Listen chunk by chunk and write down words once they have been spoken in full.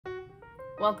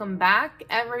Welcome back,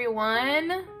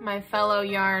 everyone, my fellow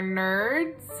yarn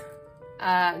nerds.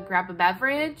 Grab a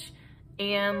beverage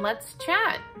and let's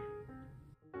chat.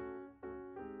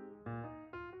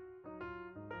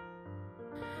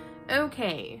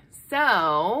 Okay,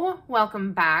 so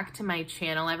welcome back to my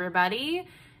channel, everybody.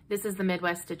 This is the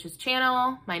Midwest Stitches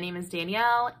channel. My name is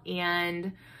Danielle,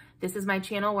 and this is my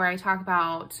channel where I talk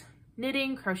about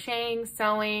knitting, crocheting,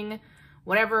 sewing,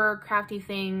 whatever crafty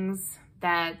things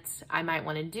that I might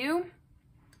want to do.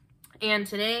 And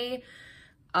today,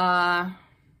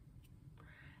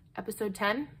 episode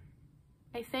 10,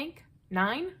 I think,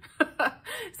 9,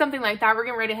 something like that. We're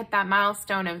getting ready to hit that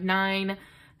milestone of 9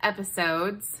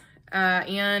 episodes.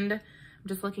 And I'm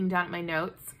just looking down at my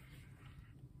notes.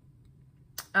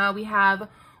 We have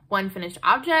one finished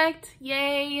object,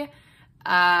 yay.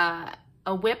 A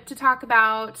whip to talk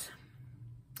about.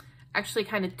 Actually,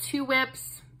 kind of 2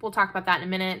 whips. We'll talk about that in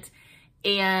a minute.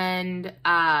 And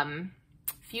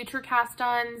future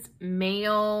cast-ons,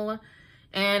 mail,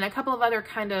 and a couple of other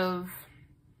kind of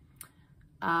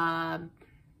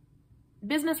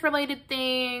business-related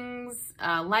things,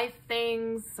 life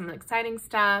things, some exciting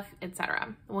stuff,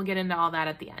 etc. We'll get into all that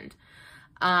at the end.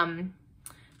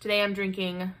 Today I'm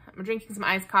drinking some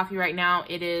iced coffee right now.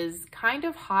 It is kind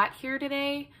of hot here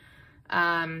today.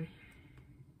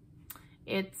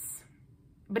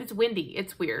 But it's windy.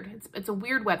 It's weird. It's a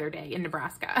weird weather day in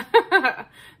Nebraska.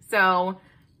 So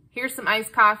here's some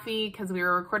iced coffee because we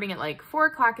were recording at like 4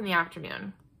 o'clock in the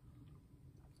afternoon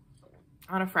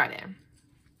on a Friday.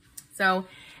 So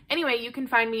anyway, you can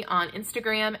find me on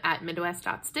Instagram at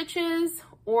midwest.stitches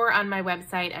or on my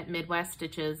website at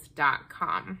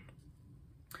midweststitches.com.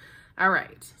 All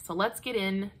right, so let's get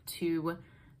into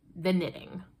the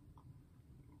knitting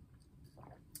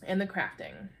and the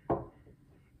crafting.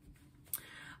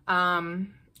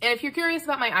 And if you're curious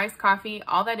about my iced coffee,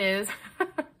 all that is,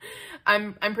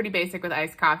 I'm pretty basic with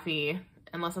iced coffee,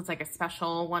 unless it's like a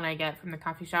special one I get from the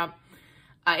coffee shop.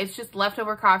 It's just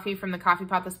leftover coffee from the coffee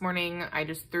pot this morning. I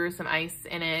just threw some ice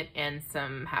in it and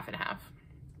some half and half.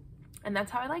 And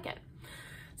that's how I like it.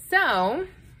 So,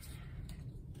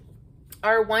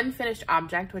 our one finished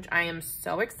object, which I am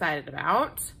so excited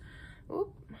about.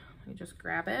 Oop, let me just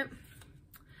grab it.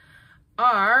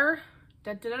 Are,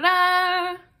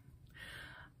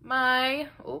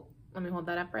 let me hold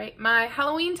that up right. My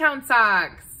Halloween Town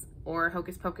socks, or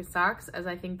Hocus Pocus socks, as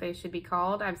I think they should be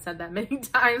called. I've said that many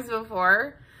times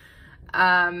before.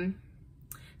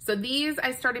 So these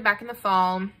I started back in the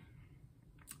fall.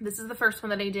 This is the first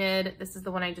one that I did. This is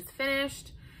the one I just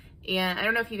finished. And I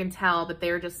don't know if you can tell, but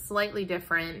they're just slightly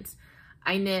different.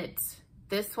 I knit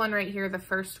this one right here, the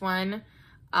first one,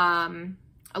 a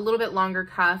little bit longer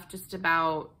cuff, just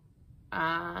about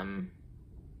 10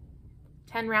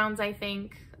 rounds, I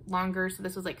think, longer. So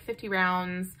this was like 50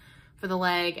 rounds for the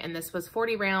leg, and this was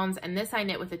 40 rounds. And this I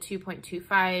knit with a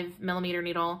 2.25 millimeter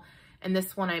needle, and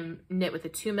this one I knit with a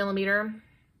 2 millimeter.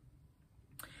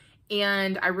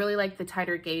 And I really like the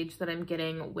tighter gauge that I'm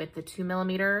getting with the 2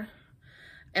 millimeter.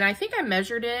 And I think I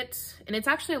measured it, and it's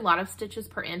actually a lot of stitches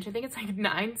per inch. I think it's like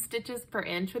 9 stitches per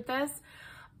inch with this,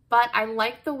 but I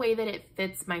like the way that it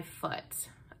fits my foot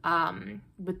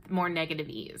with more negative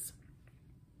ease.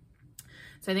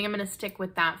 So I think I'm gonna stick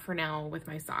with that for now with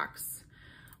my socks.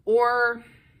 Or,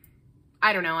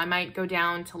 I don't know, I might go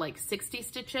down to like 60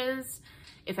 stitches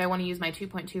if I wanna use my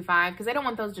 2.25, because I don't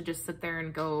want those to just sit there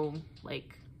and go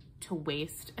like to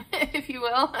waste, if you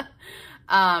will.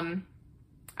 I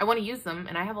wanna use them,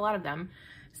 and I have a lot of them.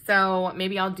 So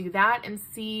maybe I'll do that and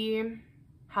see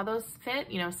how those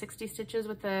fit, you know, 60 stitches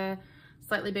with a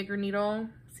slightly bigger needle,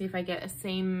 see if I get a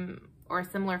same or a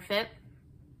similar fit.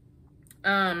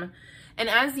 And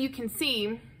as you can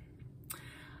see,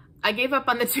 I gave up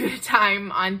on the 2 at a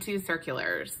time on 2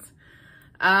 circulars.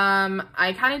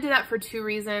 I kind of did that for 2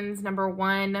 reasons. Number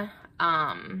one,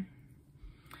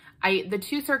 the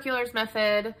 2 circulars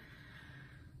method,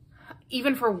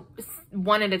 even for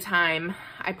 1 at a time,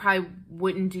 I probably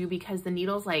wouldn't do, because the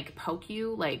needles like poke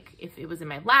you, like if it was in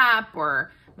my lap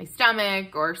or my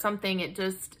stomach or something, it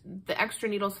just, the extra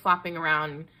needles flopping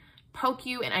around poke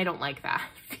you, and I don't like that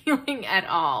feeling at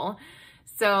all.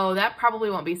 So that probably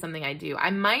won't be something I do.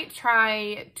 I might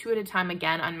try 2 at a time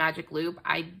again on Magic Loop.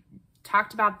 I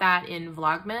talked about that in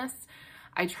Vlogmas.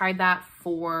 I tried that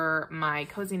for my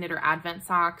Cozy Knitter Advent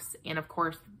socks, and of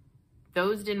course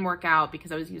those didn't work out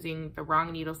because I was using the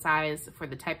wrong needle size for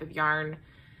the type of yarn.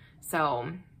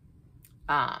 So,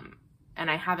 and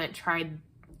I haven't tried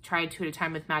 2 at a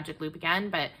time with Magic Loop again,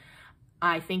 but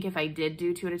I think if I did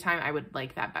do 2 at a time, I would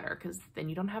like that better, because then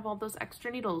you don't have all those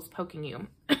extra needles poking you.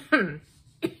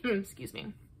 Excuse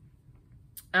me.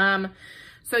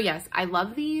 So yes, I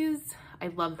love these. I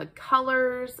love the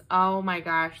colors. Oh my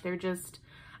gosh, they're just,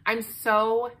 I'm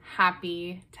so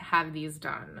happy to have these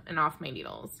done and off my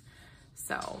needles.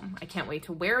 So I can't wait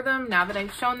to wear them. Now that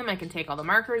I've shown them, I can take all the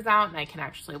markers out and I can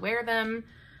actually wear them.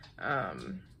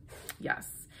 Yes.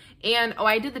 And, oh,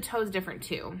 I did the toes different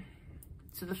too.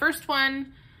 So the first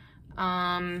one,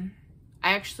 I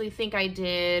actually think I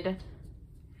did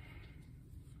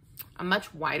a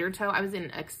much wider toe. I was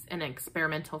in an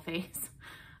experimental phase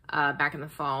back in the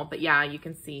fall, but yeah, you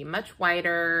can see much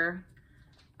wider,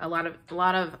 a lot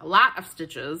of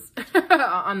stitches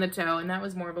on the toe, and that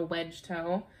was more of a wedge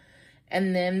toe.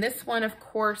 And then this one, of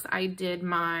course, I did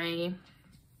my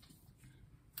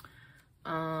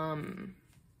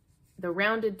the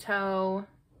rounded toe.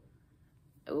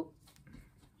 Oh,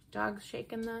 dog's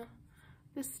shaking the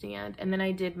stand. And then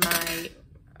I did my,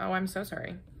 oh, I'm so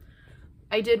sorry.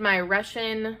 I did my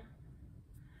Russian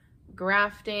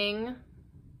grafting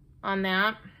on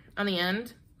that, on the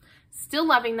end. Still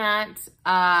loving that.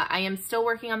 I am still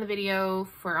working on the video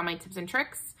for all my tips and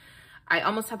tricks. I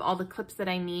almost have all the clips that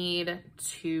I need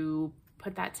to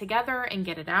put that together and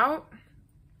get it out.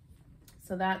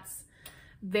 So that's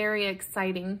very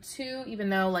exciting too, even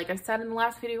though, like I said in the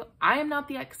last video, I am not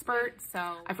the expert. So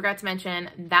I forgot to mention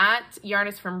that yarn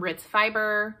is from Ritz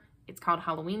Fiber. It's called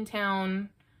Halloween Town,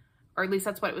 or at least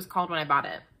that's what it was called when I bought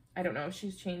it. I don't know if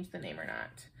she's changed the name or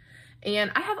not.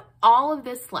 And I have all of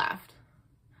this left.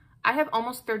 I have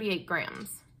almost 38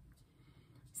 grams.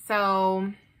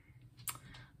 So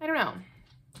I don't know.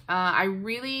 I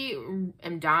really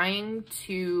am dying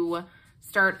to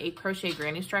start a crochet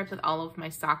granny stripe with all of my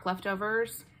stock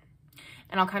leftovers.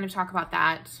 And I'll kind of talk about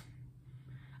that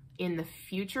in the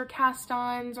future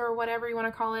cast-ons or whatever you want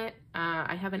to call it.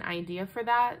 I have an idea for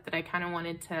that I kind of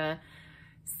wanted to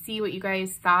see what you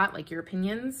guys thought, like your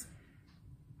opinions.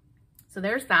 So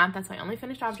there's that. That's my only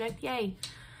finished object. Yay.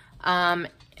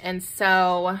 And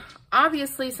so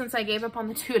obviously, since I gave up on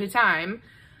the 2 at a time,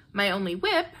 my only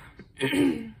whip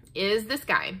is this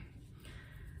guy.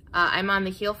 I'm on the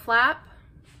heel flap.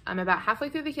 I'm about halfway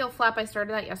through the heel flap. I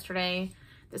started that yesterday.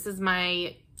 This is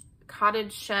my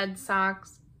cottage shed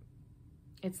socks.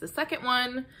 It's the second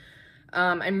one.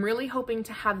 I'm really hoping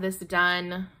to have this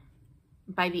done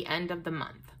by the end of the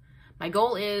month. My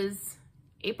goal is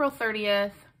April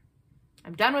 30th.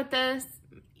 I'm done with this.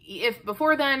 If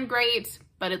before then, great,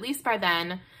 but at least by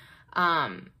then,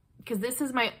 because this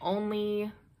is my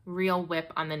only real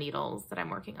whip on the needles that I'm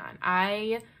working on.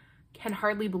 I can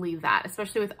hardly believe that,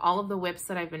 especially with all of the whips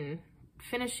that I've been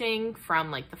finishing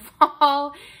from like the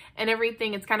fall and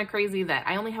everything. It's kind of crazy that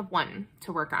I only have one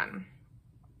to work on.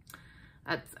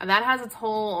 That has its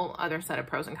whole other set of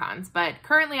pros and cons, but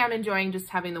currently I'm enjoying just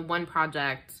having the one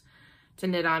project to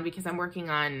knit on because I'm working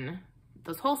on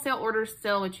those wholesale orders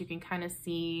still, which you can kind of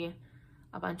see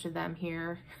a bunch of them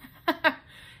here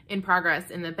in progress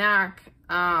in the back.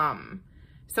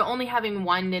 So only having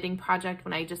one knitting project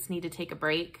when I just need to take a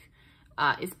break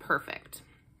is perfect.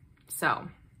 So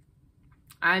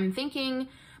I'm thinking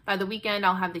by the weekend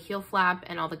I'll have the heel flap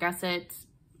and all the gussets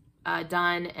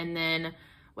done. And then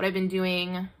what I've been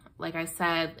doing, like I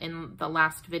said in the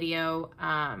last video,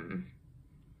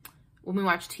 when we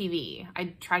watch TV,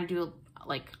 I try to do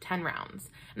like 10 rounds.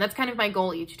 And that's kind of my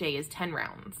goal each day is 10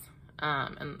 rounds.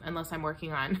 And unless I'm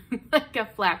working on like a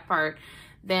flat part,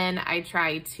 then I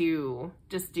try to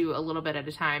just do a little bit at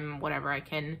a time, whatever I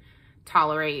can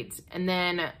tolerate. And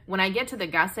then when I get to the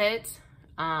gusset,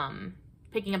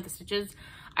 picking up the stitches,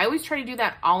 I always try to do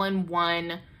that all in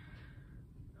one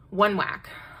whack,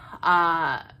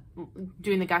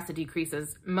 doing the gusset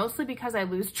decreases, mostly because I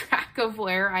lose track of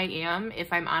where I am,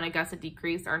 if I'm on a gusset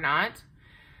decrease or not.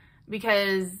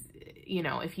 Because, you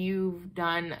know, if you've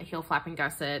done a heel flap and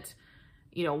gusset,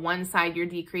 you know, one side you're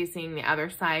decreasing, the other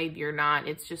side you're not.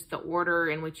 It's just the order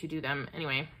in which you do them.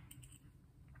 Anyway,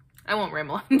 I won't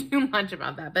ramble on too much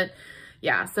about that, but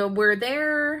yeah, so we're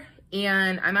there,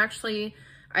 and I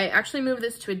actually moved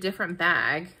this to a different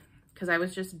bag because I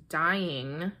was just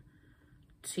dying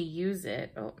to use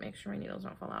it. Oh, make sure my needles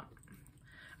don't fall out.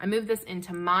 I moved this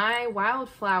into my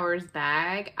Wildflowers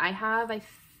bag. I have, I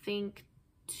think,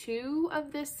 2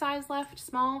 of this size left,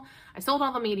 small. I sold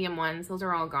all the medium ones. Those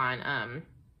are all gone.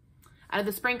 Out of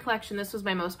the spring collection, this was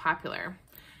my most popular.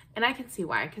 And I can see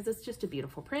why, because it's just a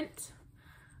beautiful print.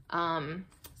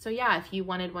 So yeah, if you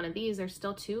wanted one of these, there's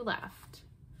still 2 left.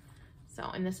 So,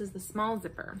 and this is the small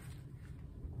zipper.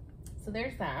 So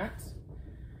there's that.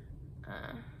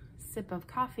 Sip of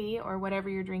coffee or whatever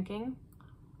you're drinking.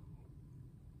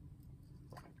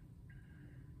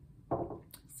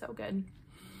 So good.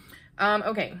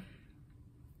 Okay.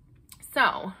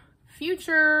 So,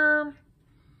 future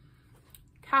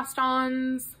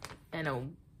cast-ons and a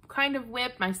kind of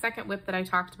whip. My second whip that I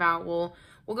talked about, we'll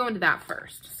go into that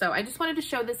first. So I just wanted to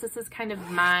show this. This is kind of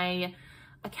my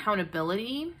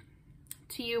accountability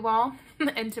to you all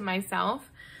and to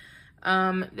myself.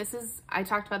 I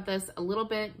talked about this a little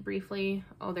bit briefly.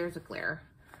 Oh, there's a glare.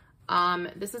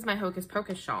 This is my Hocus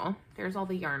Pocus shawl. There's all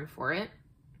the yarn for it.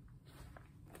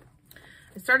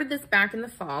 I started this back in the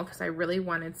fall because I really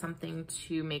wanted something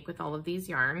to make with all of these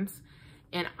yarns.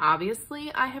 And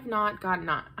obviously I have not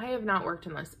worked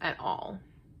on this at all.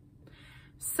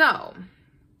 So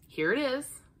here it is.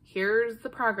 Here's the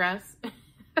progress.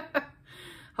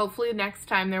 Hopefully next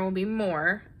time there will be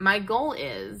more. My goal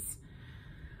is,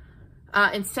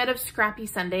 instead of Scrappy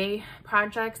Sunday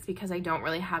projects, because I don't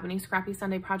really have any Scrappy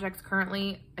Sunday projects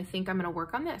currently, I think I'm gonna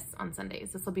work on this on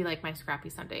Sundays. This will be like my Scrappy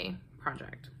Sunday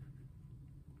project.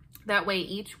 That way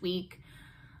each week,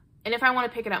 and if I wanna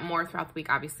pick it up more throughout the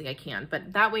week, obviously I can,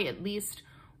 but that way at least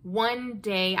one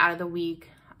day out of the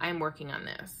week, I'm working on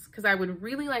this, because I would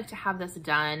really like to have this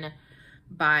done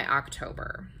by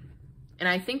October. And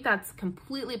I think that's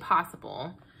completely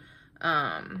possible.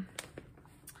 Yeah.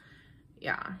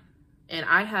 And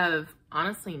I have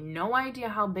honestly no idea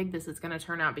how big this is gonna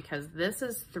turn out, because this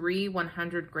is 3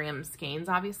 100-gram skeins,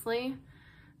 obviously.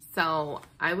 So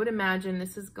I would imagine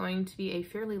this is going to be a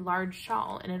fairly large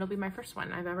shawl, and it'll be my first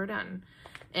one I've ever done.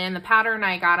 And the pattern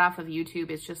I got off of YouTube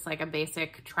is just like a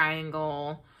basic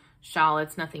triangle shawl.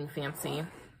 It's nothing fancy.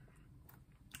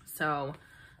 So,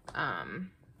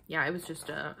 yeah, it was just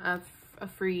a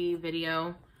free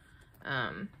video.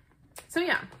 So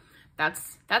yeah,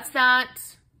 that's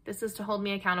that. This is to hold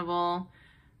me accountable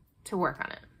to work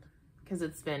on it, because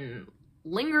it's been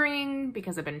lingering,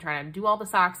 because I've been trying to do all the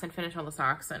socks and finish all the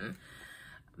socks and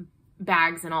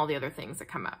bags and all the other things that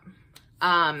come up.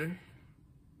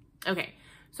 Okay,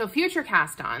 so future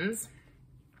cast-ons.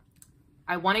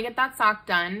 I want to get that sock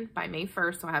done by May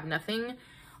 1st, so I have nothing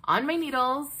on my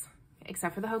needles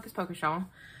except for the Hocus Pocus shawl. I'm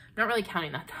not really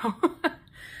counting that though.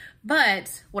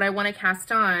 But what I want to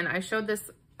cast on, I showed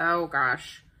this, oh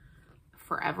gosh,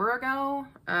 forever ago.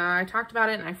 I talked about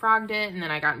it and I frogged it, and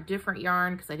then I got different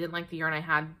yarn because I didn't like the yarn I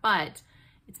had, but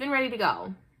it's been ready to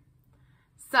go.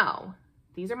 So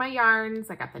these are my yarns.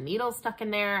 I got the needles stuck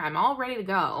in there. I'm all ready to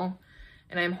go.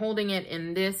 And I'm holding it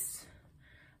in this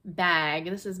bag.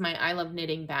 This is my I Love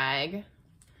Knitting bag.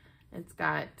 It's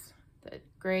got the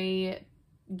gray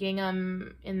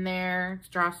gingham in there. It's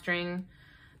drawstring.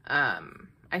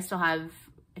 I still have,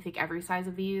 I think, every size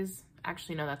of these.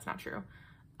 Actually, no, that's not true.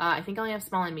 I think I only have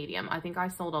small and medium. I think I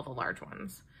sold all the large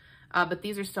ones. But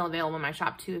these are still available in my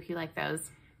shop too, if you like those.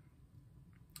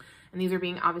 And these are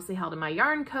being obviously held in my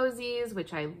yarn cozies,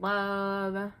 which I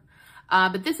love.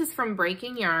 But this is from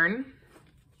Breaking Yarn.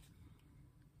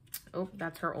 Oh,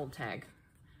 that's her old tag.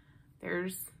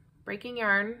 There's Breaking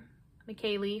Yarn,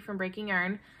 McKaylee from Breaking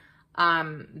Yarn.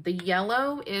 The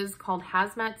yellow is called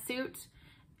Hazmat Suit,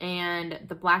 and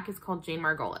the black is called Jane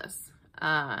Margolis.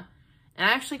 And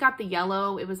I actually got the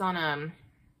yellow. It was on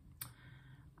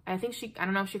I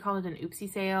don't know if she called it an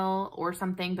oopsie sale or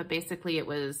something, but basically it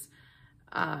was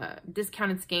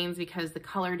discounted skeins because the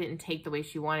color didn't take the way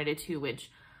she wanted it to, which,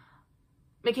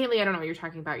 McKaylee, I don't know what you're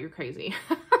talking about. You're crazy.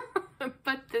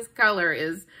 But this color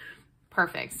is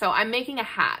perfect. So I'm making a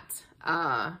hat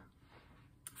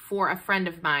for a friend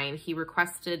of mine. He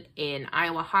requested an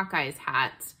Iowa Hawkeyes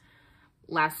hat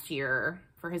last year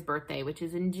for his birthday, which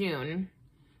is in June.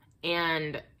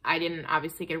 And I didn't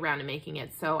obviously get around to making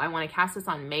it. So I want to cast this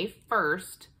on May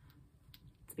 1st.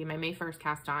 To be my May 1st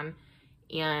cast on.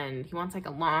 And he wants like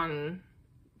a long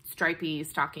stripy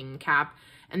stocking cap.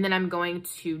 And then I'm going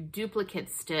to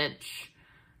duplicate stitch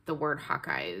the word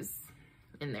Hawkeyes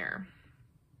in there.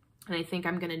 And I think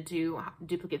I'm going to do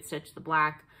duplicate stitch the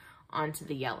black onto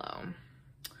the yellow.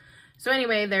 So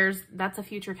anyway, that's a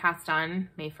future cast on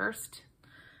May 1st.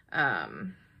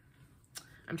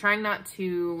 I'm trying not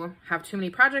to have too many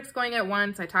projects going at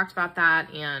once. I talked about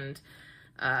that, and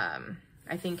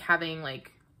I think having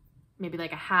like maybe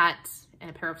like a hat and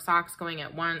a pair of socks going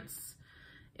at once,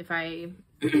 if I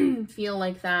feel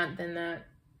like that, then that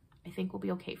I think will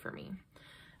be okay for me,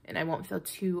 and I won't feel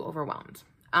too overwhelmed.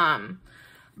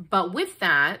 But with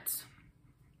that,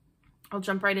 I'll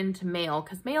jump right into mail,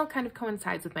 because mail kind of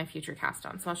coincides with my future cast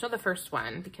on. So I'll show the first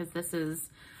one, because this is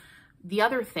the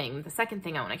other thing, the second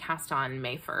thing I want to cast on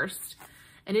May 1st.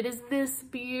 And it is this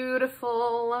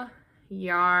beautiful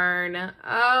yarn.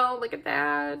 Oh, look at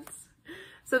that.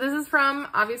 So this is from,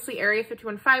 obviously, Area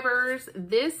 51 Fibers.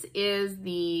 This is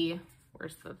the,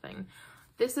 where's the thing?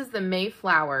 This is the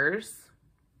Mayflowers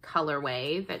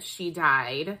colorway that she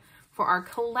dyed for our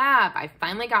collab. I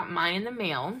finally got mine in the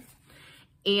mail.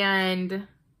 And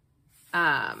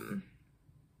yeah,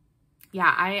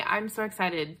 I'm so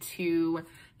excited to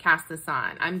cast this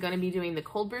on. I'm going to be doing the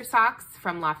cold brew socks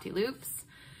from Lofty Loops,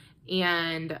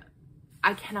 and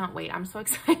I cannot wait. I'm so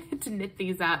excited to knit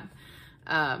these up.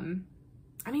 I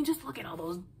mean, just look at all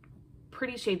those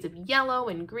pretty shades of yellow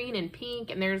and green and pink,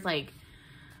 and there's like,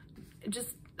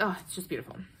 just, oh, it's just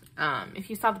beautiful. If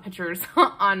you saw the pictures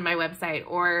on my website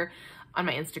or on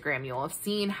my Instagram, you'll have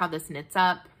seen how this knits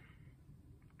up.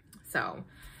 So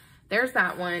there's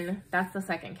that one. That's the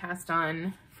second cast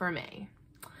on for May.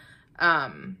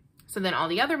 So then all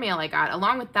the other mail I got,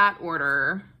 along with that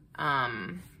order,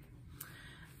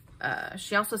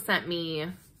 she also sent me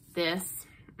this.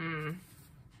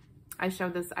 I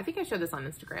showed this, I think I showed this on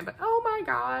Instagram, but oh my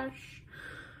gosh.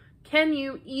 Can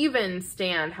you even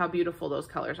stand how beautiful those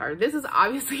colors are? This is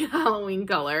obviously a Halloween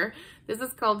color. This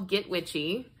is called Get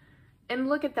Witchy. And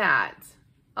look at that.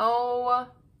 Oh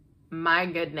my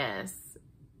goodness.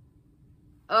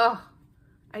 Oh,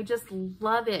 I just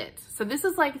love it. So this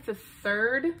is like the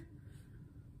third,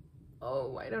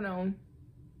 oh, I don't know,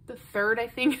 the third, I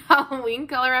think, Halloween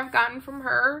color I've gotten from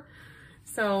her.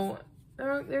 So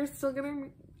they're still gonna,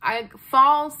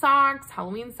 fall socks,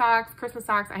 Halloween socks, Christmas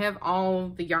socks. I have all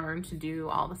the yarn to do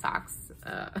all the socks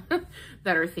that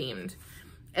are themed.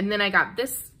 And then I got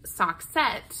this sock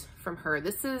set from her.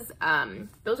 This is,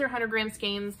 those are 100 gram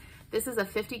skeins. This is a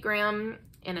 50 gram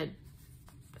and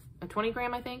a 20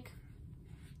 gram, I think.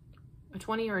 A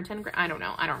 20 or a 10 gram, I don't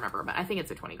know. I don't remember, but I think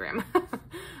it's a 20 gram.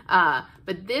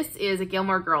 But this is a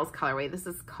Gilmore Girls colorway. This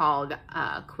is called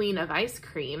Queen of Ice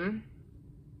Cream.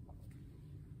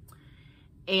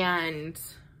 And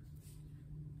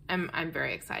I'm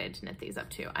very excited to knit these up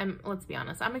too. Let's be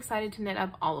honest, I'm excited to knit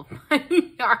up all of my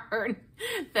yarn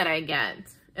that I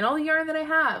get. And all the yarn that I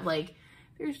have. Like,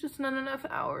 there's just not enough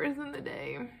hours in the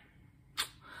day.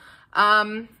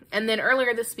 And then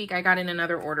earlier this week, I got in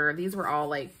another order. These were all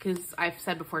like, because I've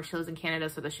said before, she lives in Canada,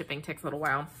 so the shipping takes a little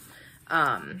while.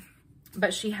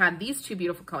 But she had these two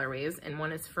beautiful colorways, and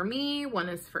one is for me, one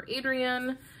is for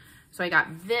Adrian. So I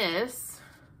got this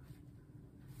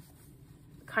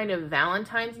kind of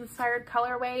Valentine's inspired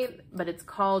colorway, but it's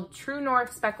called True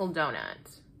North Speckled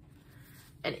Donut.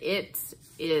 And it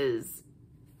is,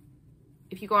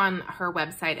 if you go on her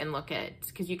website and look at,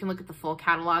 because you can look at the full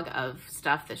catalog of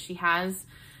stuff that she has,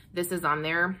 this is on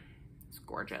there. It's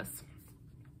gorgeous.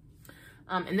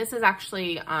 And this is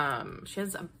actually, she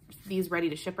has these ready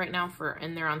to ship right now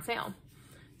and they're on sale.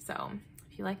 So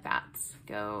if you like that,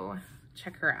 go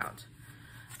check her out.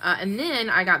 And then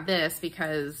I got this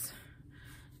because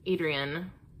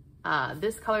Adrian,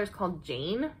 this color is called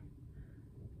Jane,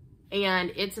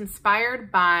 and it's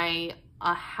inspired by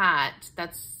a hat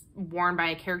that's worn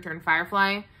by a character in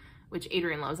Firefly, which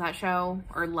Adrian loves that show,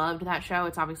 or loved that show.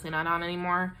 It's obviously not on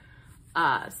anymore.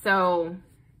 So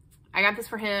I got this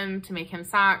for him to make him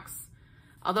socks.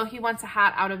 Although he wants a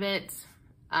hat out of it,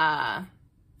 can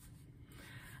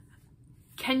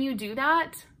you do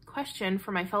that? Question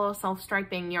for my fellow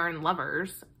self-striping yarn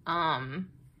lovers.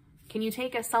 Can you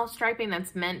take a self-striping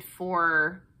that's meant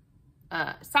for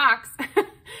socks,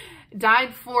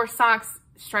 dyed for socks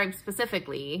striped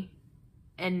specifically,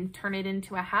 and turn it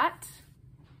into a hat?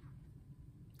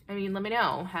 I mean, let me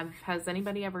know. Has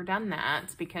anybody ever done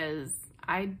that? Because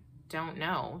I don't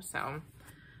know. So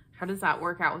how does that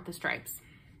work out with the stripes?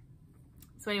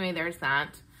 So anyway, there's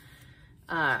that.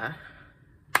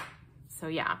 So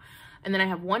yeah. And then I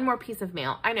have one more piece of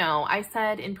mail. I know I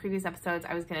said in previous episodes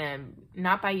I was gonna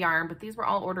not buy yarn, but these were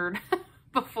all ordered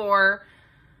before,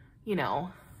 you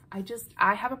know,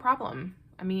 I have a problem.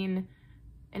 I mean,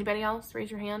 anybody else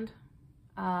raise your hand?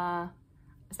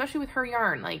 Especially with her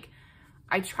yarn. Like,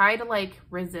 I try to like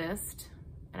resist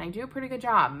and I do a pretty good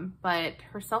job, but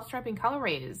her self-striping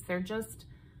colorways, they're just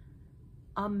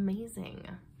amazing.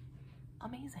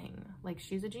 Amazing. Like,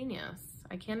 she's a genius.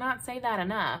 I cannot say that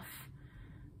enough.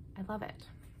 I love it.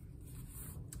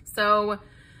 So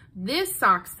this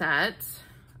sock set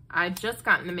I just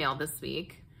got in the mail this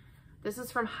week. This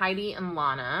is from Heidi and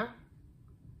Lana.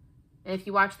 And if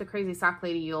you watch The Crazy Sock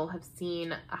Lady, you'll have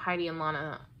seen a Heidi and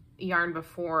Lana yarn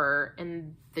before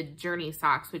in the Journey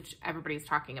socks, which everybody's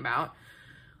talking about.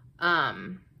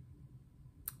 And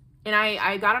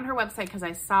I got on her website because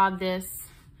I saw this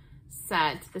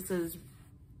set. This is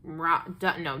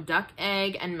duck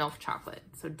egg and milk chocolate.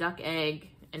 So duck egg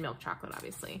and milk chocolate,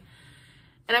 obviously.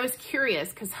 And I was curious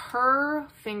because her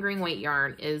fingering weight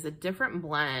yarn is a different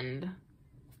blend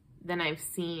than I've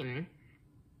seen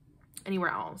anywhere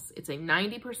else. It's a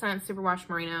 90% superwash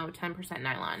merino, 10%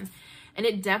 nylon. And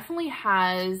it definitely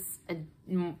has a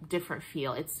different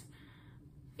feel.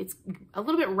 it's a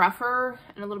little bit rougher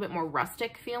and a little bit more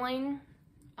rustic feeling.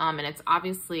 And it's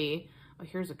obviously, oh,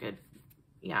 here's a good,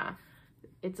 yeah,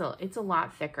 it's a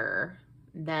lot thicker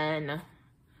than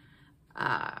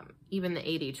even the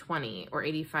 80-20 or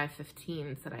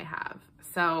 85-15s that I have.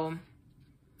 So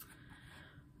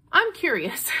I'm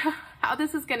curious how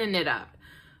this is gonna knit up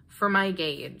for my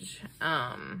gauge,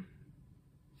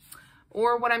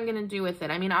 or what I'm gonna do with it.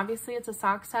 I mean, obviously it's a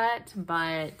sock set,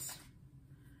 but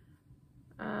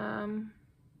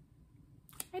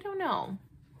I don't know.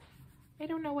 I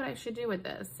don't know what I should do with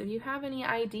this. If you have any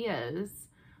ideas,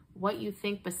 what you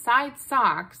think besides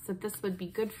socks that this would be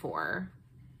good for,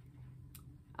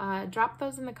 drop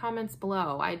those in the comments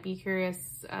below. I'd be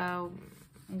curious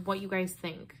what you guys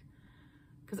think.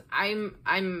 Because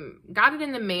I'm got it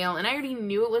in the mail and I already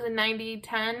knew it was a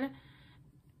 90-10,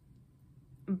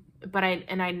 but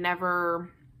I'd never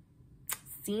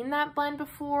seen that blend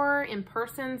before in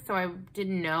person, so I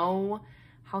didn't know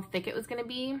how thick it was gonna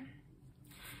be.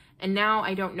 And now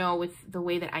I don't know, with the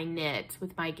way that I knit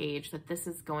with my gauge, that this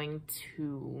is going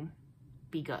to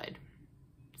be good.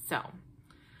 So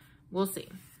we'll see.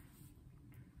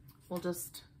 We'll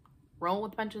just roll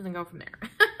with the punches and go from there.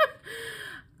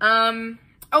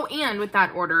 Oh, and with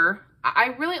that order,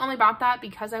 I really only bought that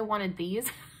because I wanted these.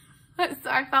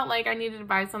 So I felt like I needed to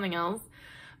buy something else.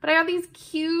 But I got these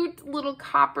cute little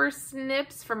copper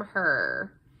snips from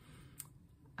her.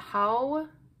 How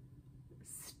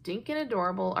stinking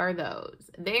adorable are those?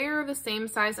 They're the same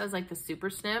size as like the super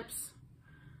snips,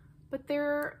 but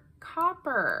they're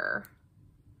copper.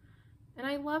 And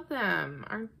I love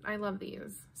them. I love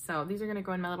these. So these are gonna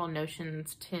go in my little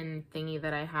Notions tin thingy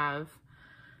that I have.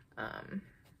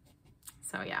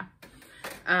 So yeah.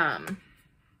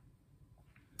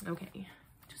 Okay,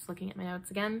 just looking at my notes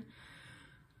again.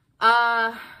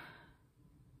 So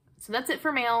that's it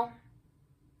for mail.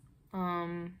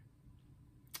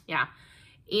 Yeah.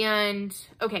 And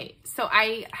okay, so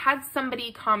I had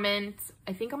somebody comment,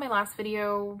 I think on my last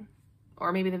video,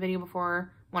 or maybe the video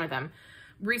before, one of them,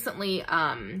 recently.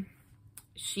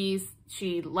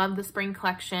 She loved the spring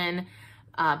collection,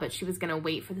 but she was gonna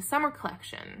wait for the summer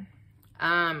collection.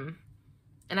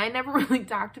 And I never really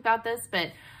talked about this,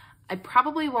 but I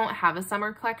probably won't have a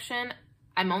summer collection.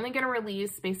 I'm only gonna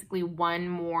release basically one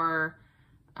more,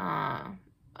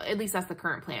 at least that's the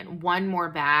current plan, one more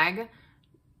bag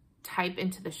type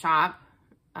into the shop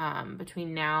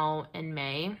between now and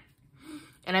May.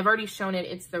 And I've already shown it.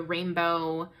 It's the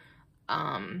rainbow,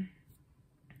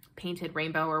 painted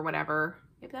rainbow or whatever.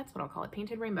 Maybe that's what I'll call it,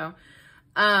 painted rainbow.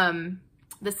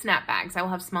 The snap bags. I will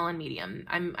have small and medium.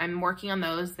 I'm working on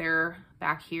those. They're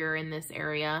back here in this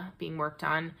area being worked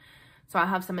on. So I'll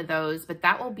have some of those, but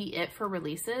that will be it for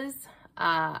releases.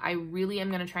 I really am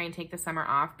going to try and take the summer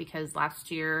off because last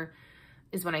year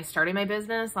is when I started my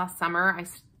business. Last summer,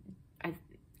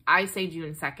 I say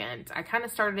June 2nd. I kind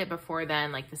of started it before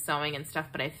then, like the sewing and stuff,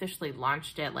 but I officially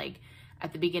launched it like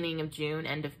at the beginning of June,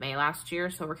 end of May last year.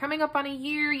 So we're coming up on a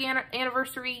year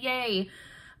anniversary, yay.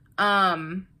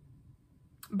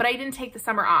 But I didn't take the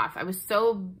summer off. I was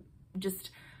so just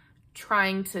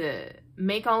trying to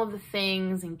make all of the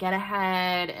things and get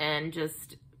ahead and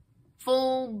just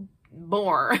full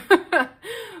bore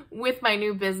with my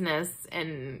new business.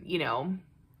 And, you know,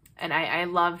 and I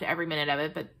loved every minute of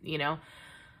it, but, you know,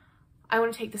 I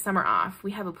want to take the summer off.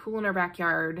 We have a pool in our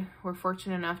backyard. We're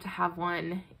fortunate enough to have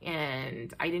one,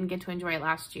 and I didn't get to enjoy it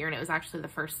last year. And it was actually the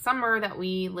first summer that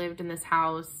we lived in this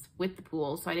house with the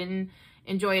pool. So I didn't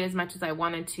enjoy it as much as I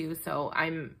wanted to. So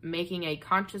I'm making a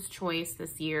conscious choice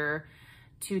this year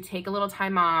to take a little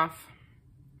time off,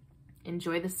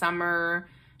 enjoy the summer,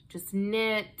 just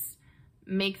knit,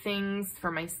 make things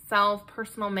for myself,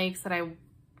 personal makes that I've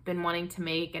been wanting to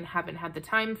make and haven't had the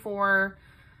time for.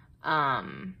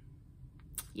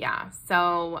 Yeah,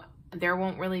 so there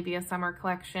won't really be a summer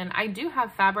collection. I do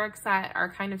have fabrics that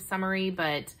are kind of summery,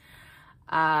 but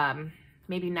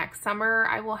maybe next summer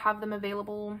I will have them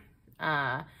available.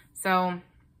 So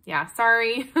yeah,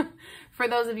 sorry for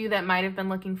those of you that might have been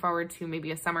looking forward to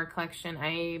maybe a summer collection.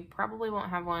 I probably won't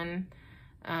have one.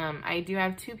 I do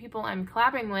have two people I'm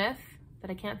collabing with that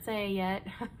I can't say yet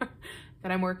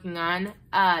that I'm working on.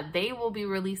 They will be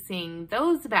releasing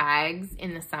those bags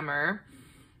in the summer.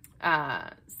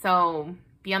 So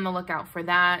be on the lookout for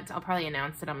that. I'll probably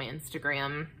announce it on my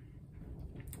Instagram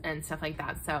and stuff like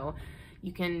that. So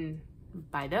you can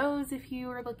buy those if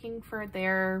you are looking for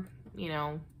their, you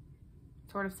know,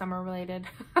 sort of summer related.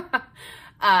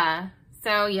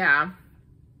 So yeah.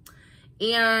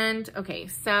 And okay,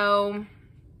 so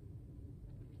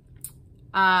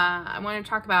I want to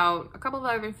talk about a couple of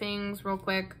other things real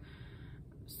quick,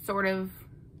 sort of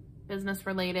business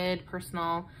related,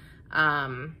 personal. I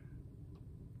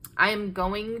am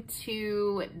going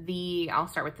to I'll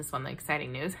start with this one, the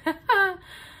exciting news.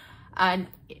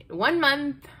 1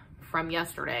 month from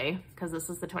yesterday, because this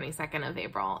is the 22nd of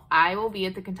April, I will be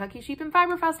at the Kentucky Sheep and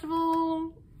Fiber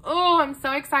Festival. Oh, I'm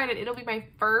so excited. It'll be my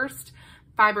first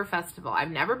fiber festival.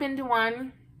 I've never been to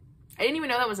one. I didn't even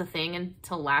know that was a thing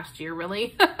until last year,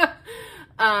 really.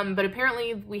 But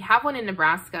apparently we have one in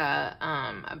Nebraska,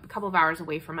 a couple of hours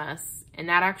away from us. And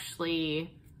that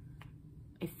actually,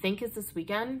 I think, is this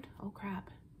weekend. Oh crap.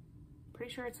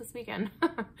 Pretty sure it's this weekend.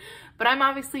 But I'm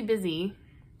obviously busy.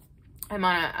 I'm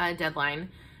on a deadline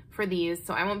for these,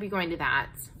 so I won't be going to that.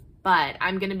 But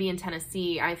I'm going to be in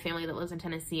Tennessee. I have family that lives in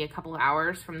Tennessee, a couple of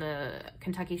hours from the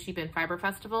Kentucky Sheep and Fiber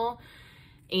Festival.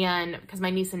 And because my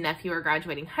niece and nephew are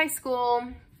graduating high school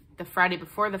the Friday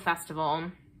before the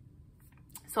festival.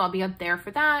 So I'll be up there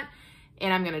for that.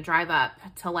 And I'm going to drive up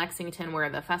to Lexington where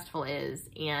the festival is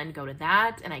and go to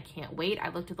that. And I can't wait. I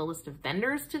looked at the list of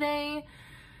vendors today.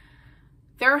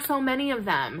 There are so many of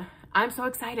them. I'm so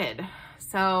excited.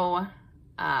 So,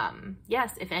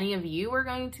 yes, if any of you are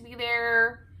going to be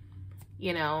there,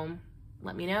 you know,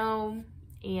 let me know.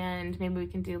 And maybe we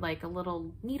can do like a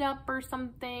little meetup or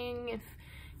something. If,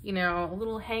 you know, a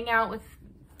little hangout with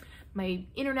my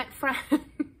internet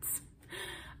friends.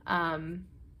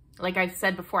 Like I've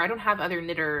said before, I don't have other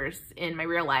knitters in my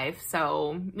real life.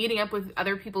 So meeting up with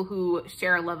other people who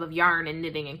share a love of yarn and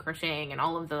knitting and crocheting and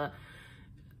all of the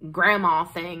grandma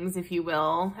things, if you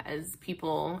will, as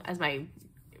my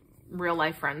real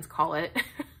life friends call it,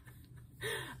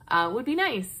 would be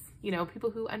nice. You know,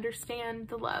 people who understand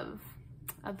the love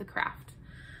of the craft.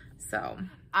 So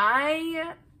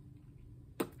I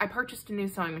purchased a new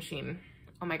sewing machine.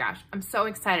 Oh my gosh, I'm so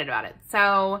excited about it.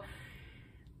 So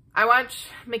I watched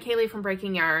McKaylee from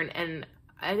Breaking Yarn, and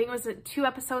I think it was 2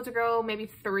 episodes ago, maybe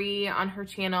 3 on her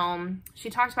channel. She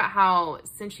talked about how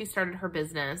since she started her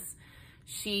business,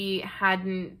 she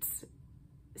hadn't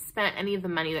spent any of the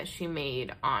money that she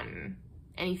made on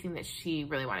anything that she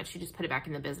really wanted. She just put it back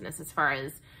in the business as far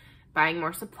as buying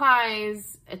more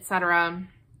supplies, etc.,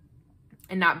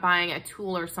 and not buying a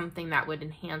tool or something that would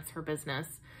enhance her business.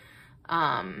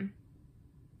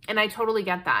 And I totally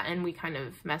get that. And we kind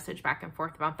of messaged back and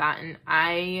forth about that. And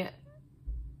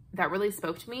that really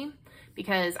spoke to me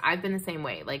because I've been the same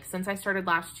way. Like since I started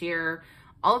last year,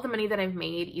 all of the money that I've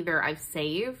made, either I've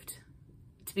saved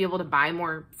to be able to buy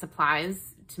more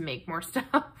supplies to make more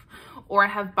stuff, or I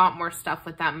have bought more stuff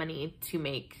with that money to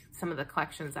make some of the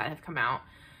collections that have come out.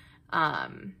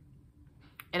 And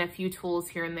a few tools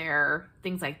here and there,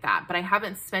 things like that. But I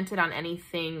haven't spent it on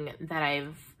anything that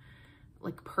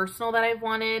like personal that I've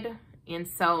wanted. And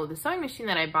so the sewing machine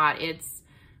that I bought, it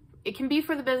can be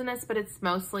for the business, but it's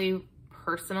mostly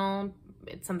personal.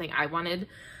 It's something I wanted.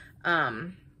 I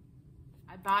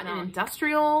bought an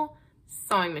industrial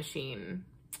sewing machine.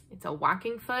 It's a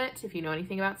walking foot. If you know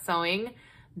anything about sewing,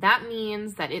 that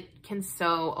means that it can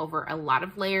sew over a lot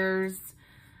of layers,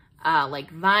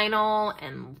 like vinyl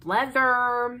and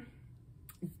leather,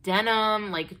 denim,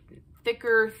 like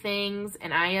thicker things.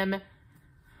 And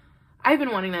I've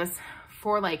been wanting this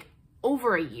for like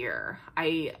over a year.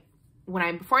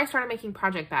 Before I started making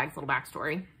project bags, little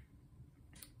backstory.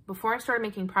 Before I started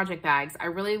making project bags, I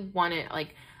really wanted,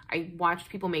 like, I watched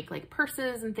people make like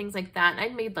purses and things like that. And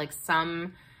I'd made like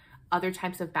some other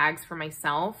types of bags for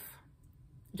myself,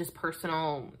 just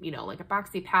personal, you know, like a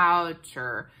boxy pouch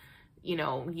or, you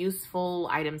know, useful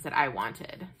items that I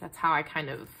wanted. That's how I kind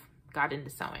of got into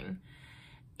sewing.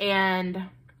 And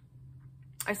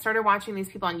I started watching these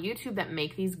people on YouTube that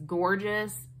make these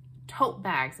gorgeous tote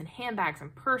bags and handbags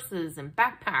and purses and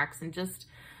backpacks, and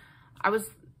I was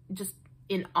just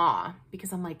in awe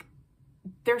because I'm like,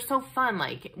 they're so fun.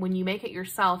 Like when you make it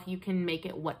yourself, you can make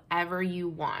it whatever you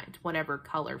want, whatever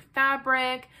color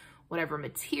fabric, whatever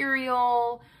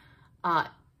material.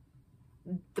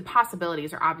 The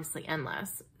possibilities are obviously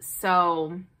endless.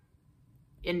 So,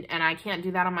 and I can't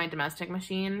do that on my domestic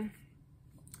machine.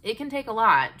 It can take a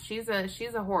lot. She's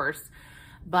a horse,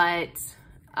 but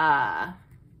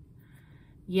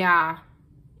yeah,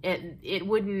 it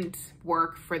wouldn't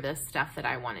work for the stuff that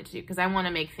I wanted to do, because I want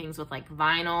to make things with like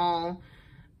vinyl,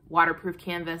 waterproof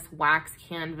canvas, wax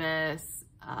canvas,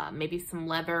 maybe some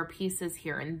leather pieces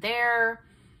here and there.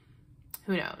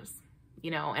 Who knows?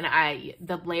 You know, and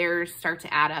the layers start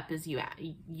to add up as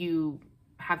you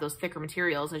have those thicker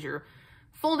materials. As you're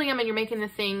folding them and you're making the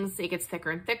things, it gets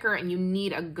thicker and thicker, and you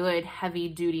need a good heavy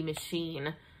duty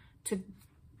machine to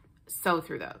sew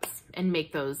through those and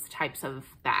make those types of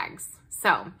bags.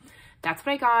 So that's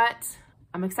what I got.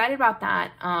 I'm excited about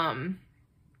that.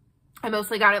 I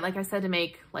mostly got it, like I said, to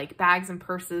make like bags and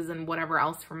purses and whatever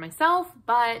else for myself,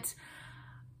 but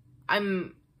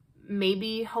I'm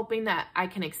maybe hoping that I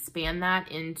can expand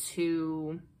that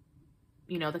into,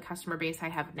 you know, the customer base I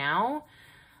have now.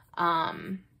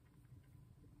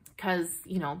 Cause,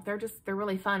 you know, they're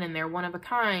really fun and they're one of a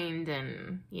kind.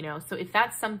 And, you know, so if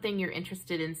that's something you're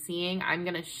interested in seeing, I'm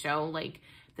going to show like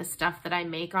the stuff that I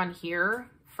make on here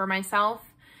for myself.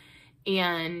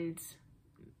 And,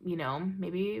 you know,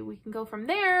 maybe we can go from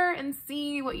there and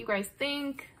see what you guys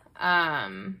think.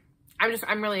 I'm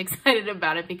really excited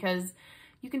about it because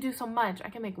you can do so much. I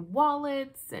can make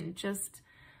wallets and just,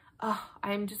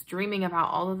 I'm just dreaming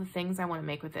about all of the things I want to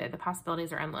make with it. The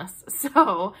possibilities are endless.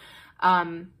 So,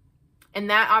 and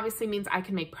that obviously means I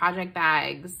can make project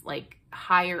bags, like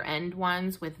higher end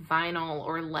ones with vinyl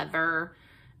or leather.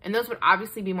 And those would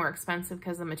obviously be more expensive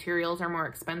because the materials are more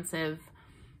expensive,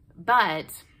 but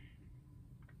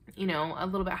you know, a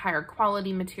little bit higher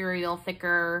quality material,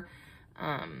 thicker.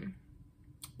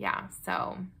 Yeah,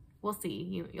 so we'll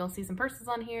see. You'll see some purses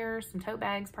on here, some tote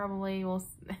bags probably.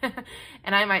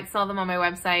 And I might sell them on my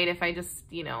website if I just,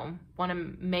 you know, want to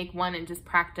make one and just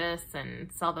practice and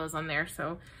sell those on there.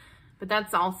 So, but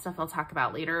that's all stuff I'll talk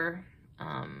about later.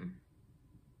 But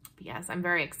yes, I'm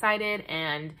very excited,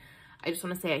 and I just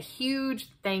want to say a huge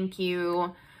thank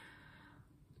you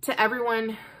to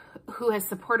everyone who has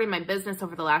supported my business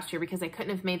over the last year, because I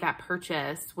couldn't have made that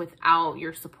purchase without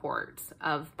your support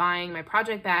of buying my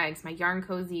project bags, my yarn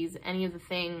cozies, any of the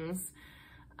things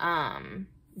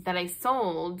that I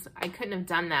sold. I couldn't have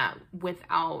done that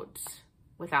without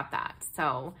that.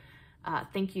 So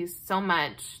thank you so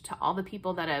much to all the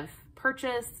people that have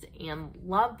purchased and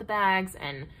loved the bags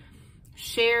and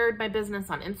shared my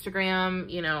business on Instagram.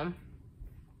 You know,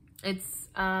 it's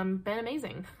been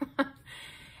amazing.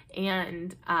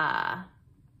 And I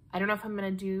don't know if I'm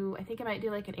going to do, I think I might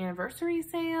do like an anniversary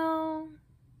sale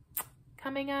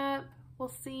coming up. We'll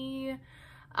see.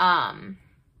 I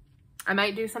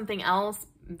might do something else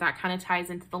that kind of ties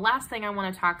into the last thing I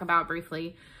want to talk about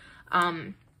briefly.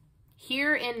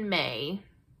 Here in May,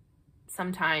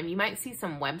 sometime, you might see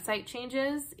some website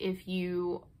changes if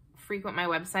you frequent my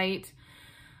website.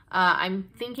 I'm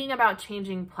thinking about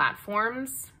changing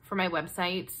platforms for my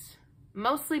website,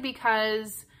 mostly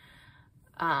because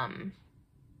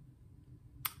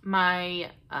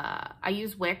I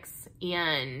use Wix,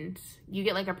 and you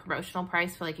get like a promotional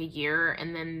price for like a year,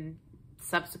 and then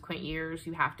subsequent years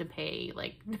you have to pay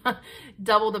like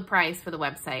double the price for the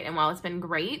website. And while it's been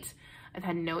great, I've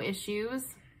had no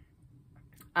issues.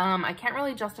 I can't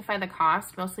really justify the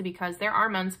cost, mostly because there are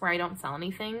months where I don't sell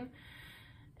anything,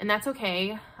 and that's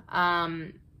okay.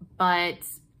 But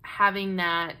having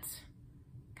that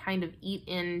kind of eat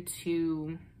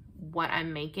into what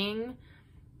I'm making,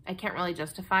 I can't really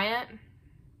justify it.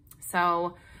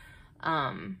 So,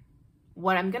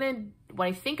 what I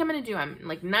think I'm gonna do, I'm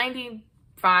like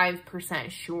 95%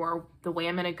 sure the way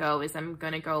I'm gonna go is I'm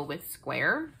gonna go with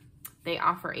Square. They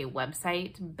offer a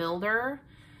website builder,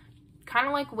 kind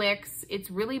of like Wix. It's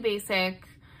really basic,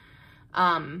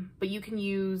 but you can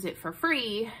use it for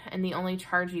free, and they only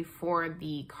charge you for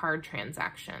the card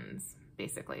transactions.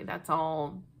 Basically, that's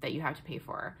all that you have to pay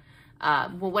for.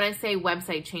 Well, when I say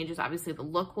website changes, obviously the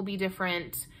look will be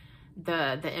different,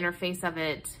 the interface of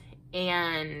it,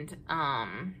 and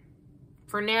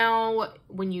for now,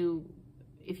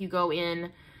 if you go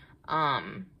in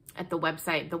at the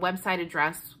website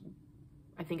address,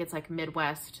 I think it's like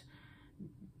Midwest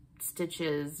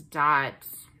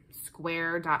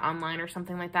Stitches.square.online or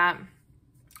something like that.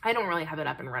 I don't really have it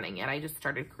up and running yet. I just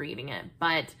started creating it,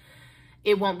 but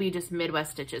it won't be just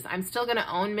Midwest Stitches. I'm still going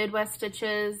to own Midwest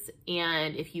Stitches,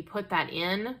 and if you put that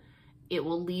in, it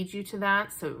will lead you to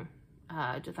that. So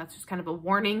that's just kind of a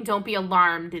warning. Don't be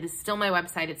alarmed. It is still my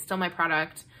website. It's still my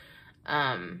product.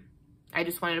 I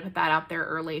just wanted to put that out there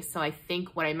early. So I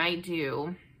think what I might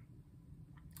do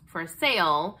for a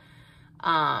sale,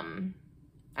 I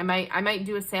might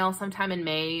do a sale sometime in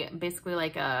May, basically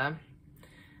like I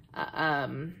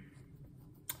don't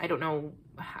know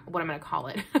what I'm going to call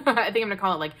it. I think I'm going to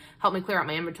call it like help me clear out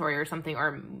my inventory or something,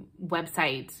 or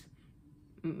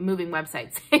moving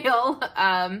website sale.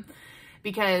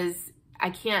 Because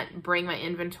I can't bring my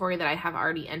inventory that I have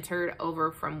already entered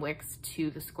over from Wix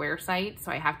to the Square site.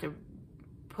 So I have to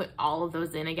put all of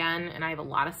those in again. And I have a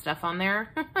lot of stuff on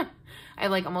there. I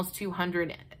have like almost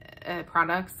 200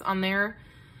 products on there.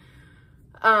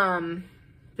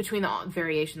 Between the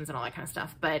variations and all that kind of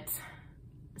stuff. But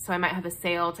so I might have a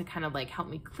sale to kind of like help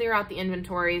me clear out the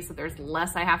inventory so there's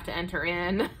less I have to enter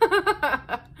in.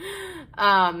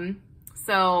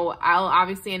 So I'll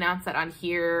obviously announce that on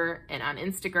here and on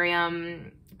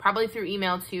Instagram probably through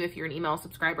email too. If you're an email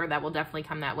subscriber, that will definitely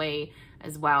come that way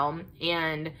as well.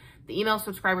 And the email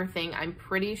subscriber thing, I'm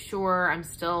pretty sure, I'm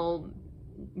still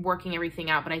working everything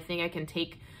out, but I think I can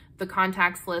take the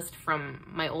contacts list from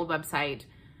my old website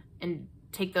and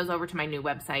take those over to my new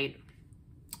website.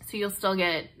 So you'll still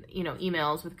get, you know,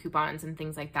 emails with coupons and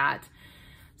things like that.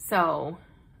 So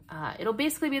it'll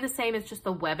basically be the same. It's just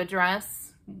the web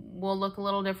address will look a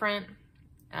little different.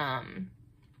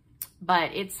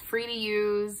 But it's free to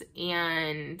use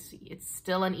and it's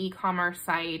still an e-commerce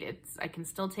site. I can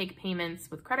still take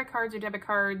payments with credit cards or debit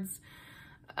cards.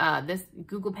 This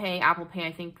Google Pay, Apple Pay,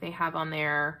 I think they have on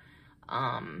there.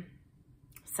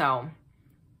 So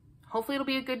hopefully it'll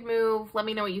be a good move. Let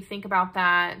me know what you think about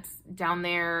that down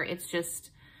there. It's just,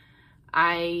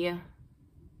 I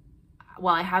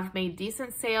have made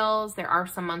decent sales. There are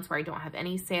some months where I don't have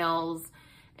any sales,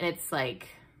 and it's like,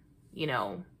 you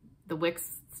know, the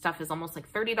Wix stuff is almost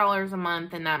like $30 a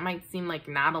month, and that might seem like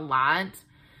not a lot,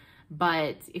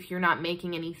 but if you're not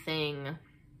making anything,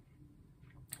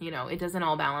 you know, it doesn't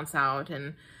all balance out.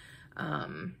 And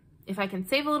if I can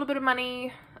save a little bit of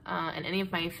money, and any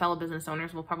of my fellow business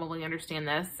owners will probably understand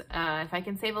this, if I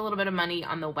can save a little bit of money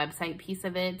on the website piece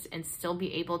of it and still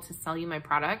be able to sell you my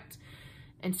product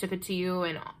and ship it to you,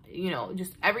 and, you know,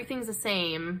 just everything's the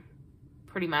same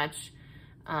pretty much,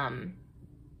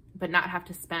 but not have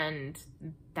to spend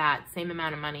that same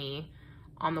amount of money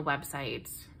on the website.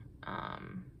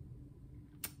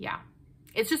 Yeah,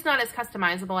 it's just not as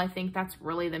customizable. I think that's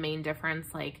really the main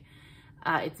difference. Like,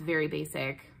 it's very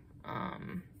basic.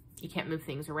 You can't move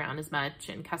things around as much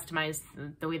and customize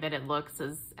the way that it looks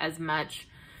as much.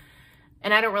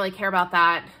 And I don't really care about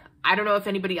that. I don't know if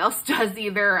anybody else does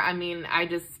either. I mean,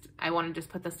 I want to just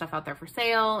put this stuff out there for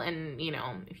sale, and, you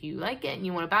know, if you like it and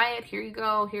you want to buy it, here you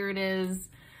go, here it is.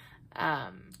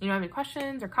 You know, have any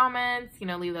questions or comments, you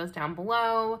know, leave those down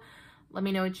below. Let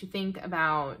me know what you think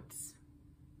about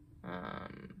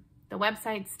the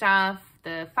website stuff,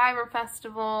 the Fiverr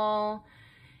Festival,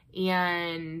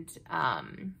 and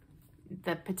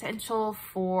the potential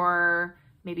for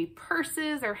maybe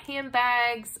purses or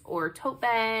handbags or tote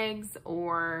bags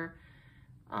or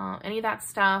any of that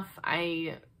stuff.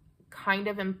 I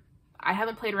haven't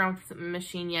played around with the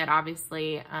machine yet,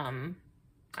 obviously.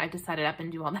 I have to set it up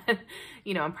and do all that,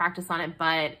 you know, and practice on it,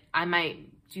 but I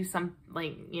might do some,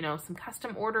 like, you know, some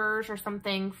custom orders or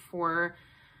something for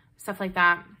stuff like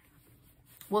that.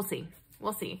 We'll see.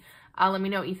 We'll see. Let me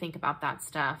know what you think about that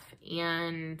stuff.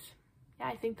 And yeah,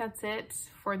 I think that's it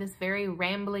for this very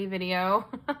rambly video.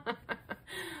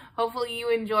 Hopefully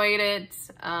you enjoyed it.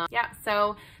 Yeah,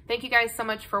 so thank you guys so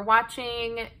much for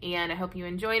watching, and I hope you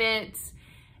enjoyed it.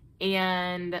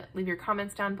 And leave your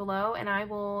comments down below, and I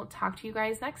will talk to you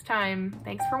guys next time.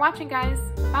 Thanks for watching, guys.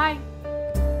 Bye.